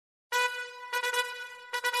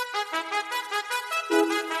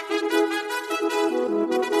Good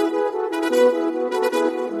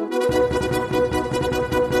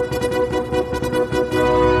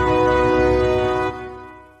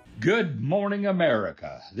morning,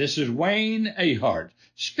 America. This is Wayne Ahart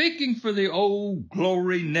speaking for the Old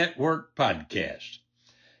Glory Network podcast.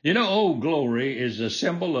 You know, Old Glory is a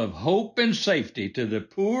symbol of hope and safety to the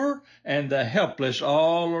poor and the helpless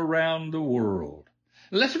all around the world.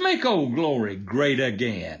 Let's make Old Glory great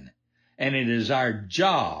again, and it is our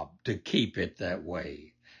job to keep it that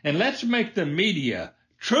way. And let's make the media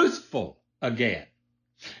truthful again.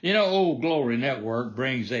 You know, Old Glory Network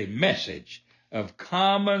brings a message of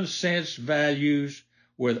common sense values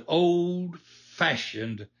with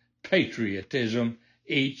old-fashioned patriotism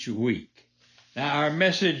each week. Now, our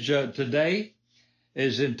message today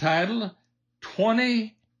is entitled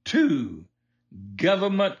 22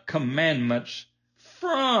 Government Commandments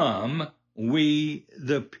from We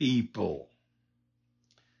the People.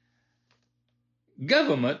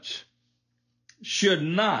 Governments should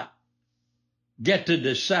not get to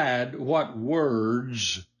decide what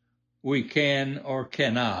words we can or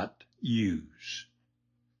cannot use.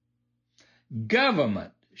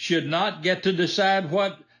 Government should not get to decide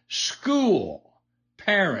what school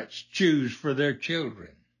parents choose for their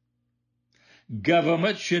children.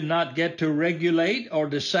 Government should not get to regulate or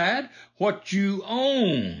decide what you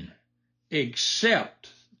own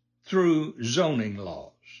except through zoning laws.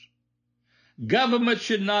 Government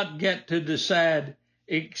should not get to decide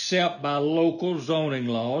except by local zoning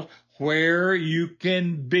laws where you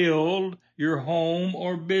can build your home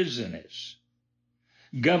or business.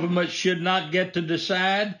 Government should not get to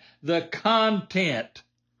decide the content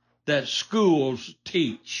that schools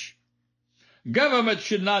teach. Government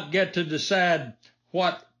should not get to decide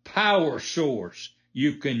what power source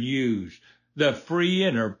you can use. The free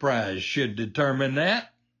enterprise should determine that.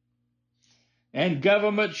 And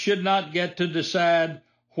government should not get to decide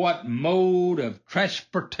what mode of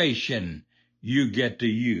transportation you get to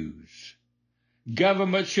use.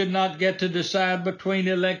 Government should not get to decide between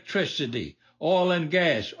electricity, oil and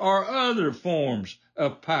gas, or other forms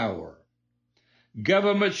of power.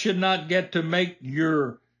 Government should not get to make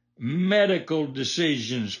your medical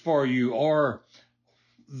decisions for you, or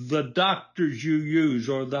the doctors you use,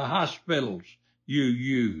 or the hospitals you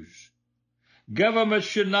use. Government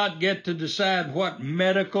should not get to decide what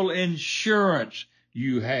medical insurance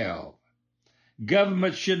you have.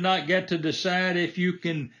 Government should not get to decide if you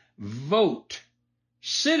can vote.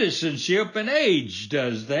 Citizenship and age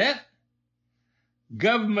does that.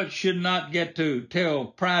 Government should not get to tell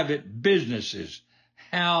private businesses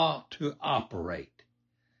how to operate.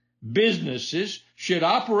 Businesses should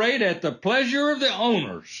operate at the pleasure of the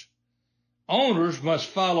owners. Owners must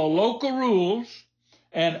follow local rules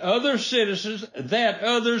and other citizens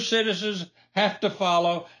have to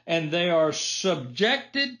follow, and they are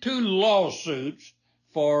subjected to lawsuits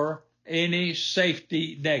for any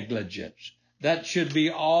safety negligence. That should be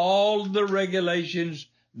all the regulations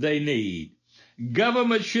they need.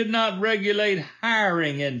 Government should not regulate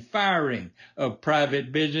hiring and firing of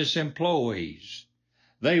private business employees.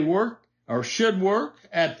 They work or should work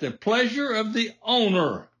at the pleasure of the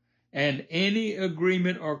owner and any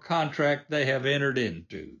agreement or contract they have entered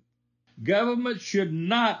into. Government should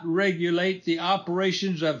not regulate the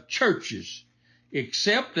operations of churches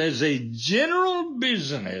except as a general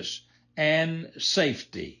business and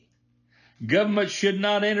safety. Government should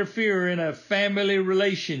not interfere in a family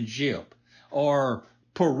relationship or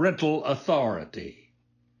parental authority.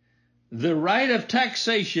 The right of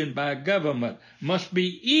taxation by government must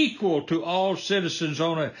be equal to all citizens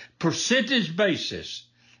on a percentage basis,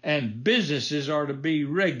 and businesses are to be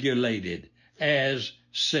regulated as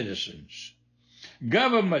citizens.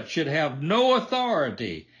 Government should have no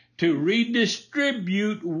authority to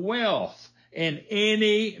redistribute wealth in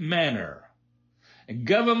any manner.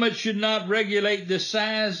 Government should not regulate the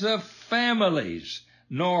size of families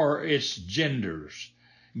nor its genders.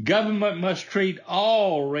 Government must treat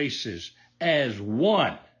all races as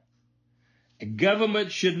one.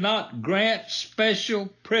 Government should not grant special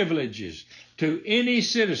privileges to any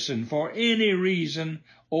citizen for any reason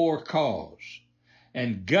or cause.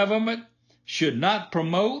 And government should not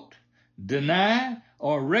promote, deny,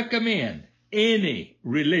 or recommend any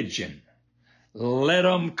religion. Let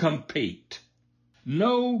them compete.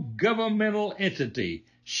 No governmental entity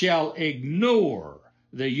shall ignore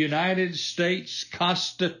the United States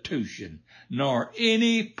Constitution, nor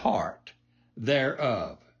any part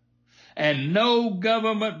thereof. And no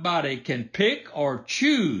government body can pick or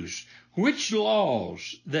choose which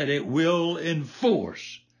laws that it will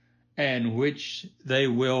enforce and which they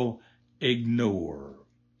will ignore.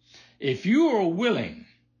 If you are willing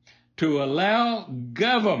to allow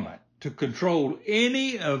government to control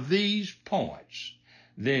any of these points,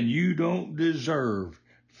 then you don't deserve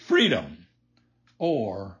freedom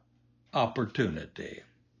or opportunity.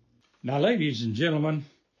 Now, ladies and gentlemen,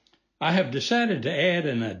 I have decided to add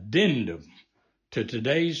an addendum to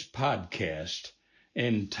today's podcast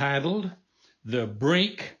entitled The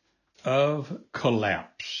Brink of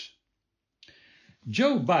Collapse.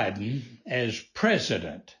 Joe Biden, as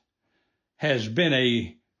president, has been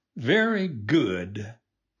a very good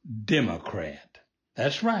Democrat.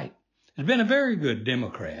 That's right. He's been a very good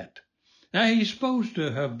Democrat. Now, he's supposed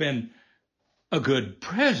to have been a good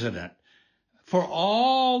president for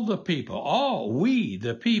all the people, we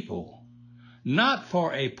the people, not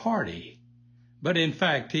for a party, but in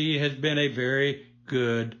fact, he has been a very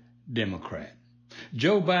good Democrat.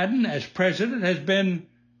 Joe Biden, as president, has been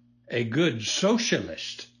a good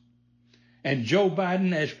socialist. And Joe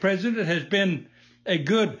Biden, as president, has been a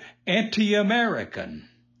good anti-American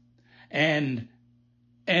and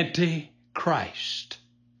anti-Christ.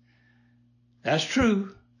 That's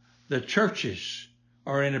true. The churches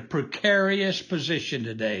are in a precarious position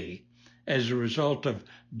today as a result of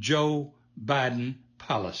Joe Biden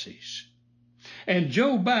policies. And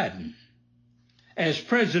Joe Biden, as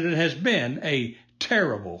president, has been a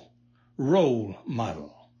terrible role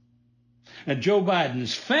model. And Joe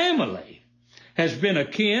Biden's family has been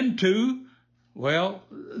akin to,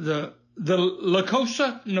 the La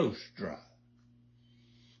Cosa Nostra.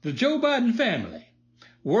 The Joe Biden family,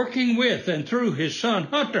 working with and through his son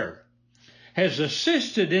Hunter, has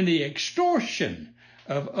assisted in the extortion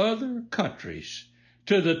of other countries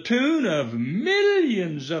to the tune of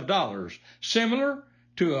millions of dollars, similar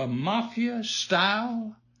to a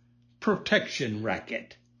mafia-style protection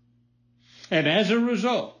racket. And as a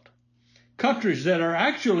result, countries that are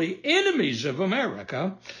actually enemies of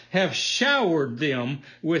America have showered them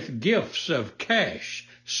with gifts of cash,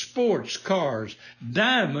 sports cars,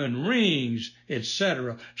 diamond rings,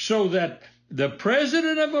 etc., so that the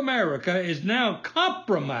President of America is now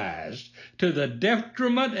compromised to the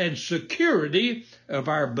detriment and security of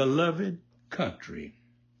our beloved country.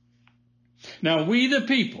 Now, we the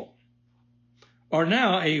people are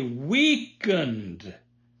now a weakened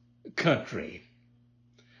country,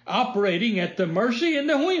 operating at the mercy and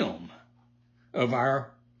the whim of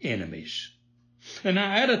our enemies. And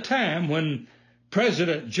now, at a time when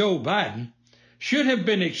President Joe Biden should have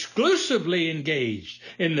been exclusively engaged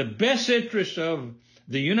in the best interest of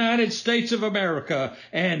the United States of America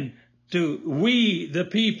and to we the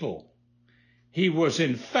people, he was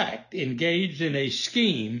in fact engaged in a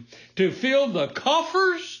scheme to fill the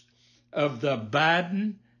coffers of the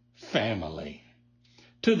Biden family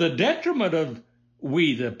to the detriment of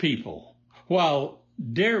we the people, while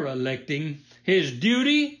derelicting his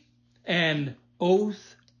duty and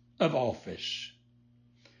oath of office.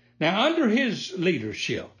 Now, under his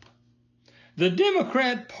leadership, the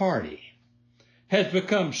Democrat Party has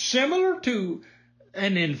become similar to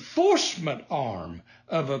an enforcement arm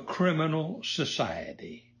of a criminal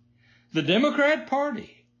society. The Democrat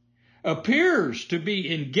Party appears to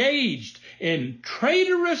be engaged in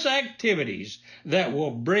traitorous activities that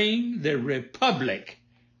will bring the republic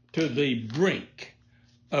to the brink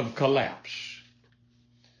of collapse.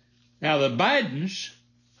 Now, the Bidens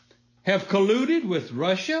have colluded with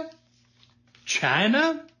Russia,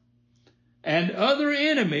 China, and other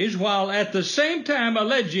enemies, while at the same time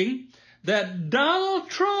alleging that Donald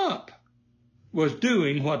Trump was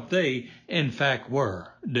doing what they, in fact,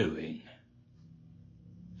 were doing.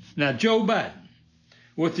 Now, Joe Biden,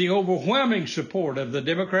 with the overwhelming support of the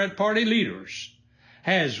Democrat Party leaders,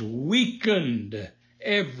 has weakened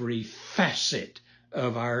every facet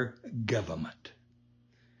of our government.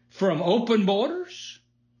 From open borders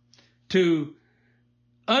to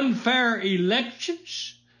unfair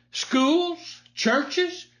elections, schools,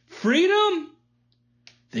 churches, freedom,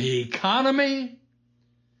 the economy,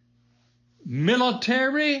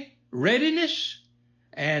 military readiness,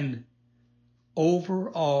 and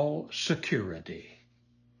overall security.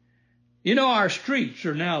 You know, our streets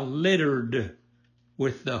are now littered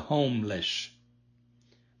with the homeless,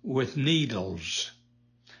 with needles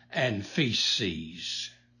and feces.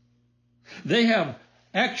 They have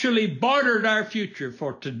actually bartered our future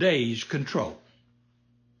for today's control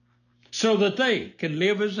so that they can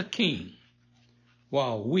live as a king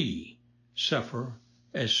while we suffer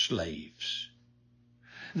as slaves.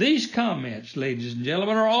 These comments, ladies and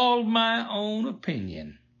gentlemen, are all my own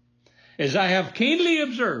opinion, as I have keenly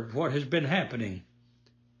observed what has been happening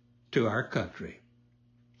to our country.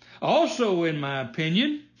 Also, in my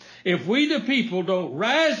opinion, if we the people don't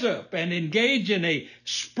rise up and engage in a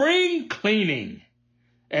spring cleaning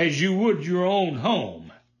as you would your own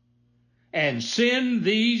home, and send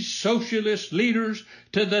these socialist leaders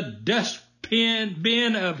to the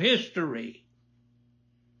dustbin of history.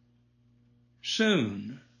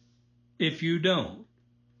 Soon, if you don't,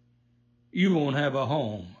 you won't have a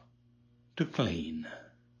home to clean.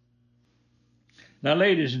 Now,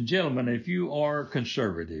 ladies and gentlemen, if you are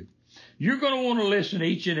conservative, you're going to want to listen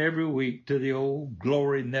each and every week to the Old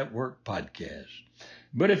Glory Network podcast.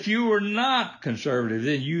 But if you are not conservative,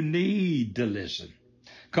 then you need to listen.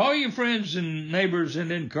 Call your friends and neighbors and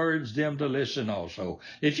encourage them to listen also.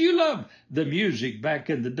 If you love the music back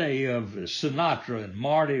in the day of Sinatra and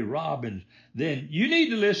Marty Robbins, then you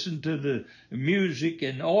need to listen to the music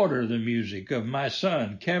and order the music of my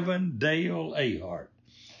son, Kevin Dale Ahart.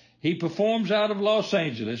 He performs out of Los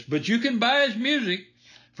Angeles, but you can buy his music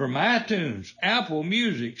from iTunes, Apple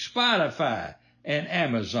Music, Spotify, and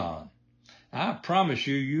Amazon. I promise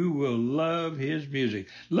you, you will love his music.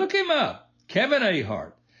 Look him up, Kevin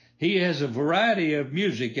Ahart. He has a variety of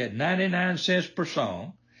music at 99 cents per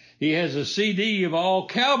song. He has a CD of all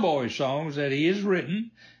cowboy songs that he has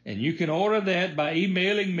written, and you can order that by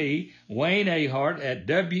emailing me, Wayne Ahart, at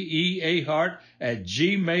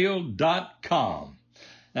weahart@gmail.com.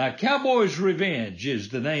 Now, Cowboy's Revenge is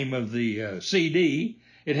the name of the CD.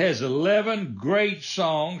 It has 11 great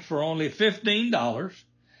songs for only $15.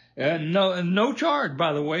 No charge,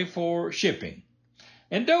 by the way, for shipping.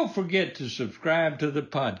 And don't forget to subscribe to the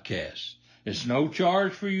podcast. It's no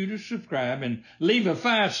charge for you to subscribe, and leave a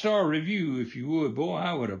 5-star review if you would. Boy,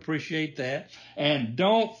 I would appreciate that. And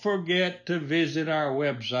don't forget to visit our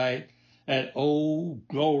website at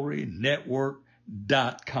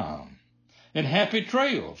oldglorynetwork.com. And happy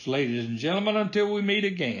trails, ladies and gentlemen, until we meet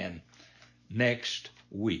again next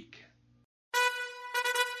week.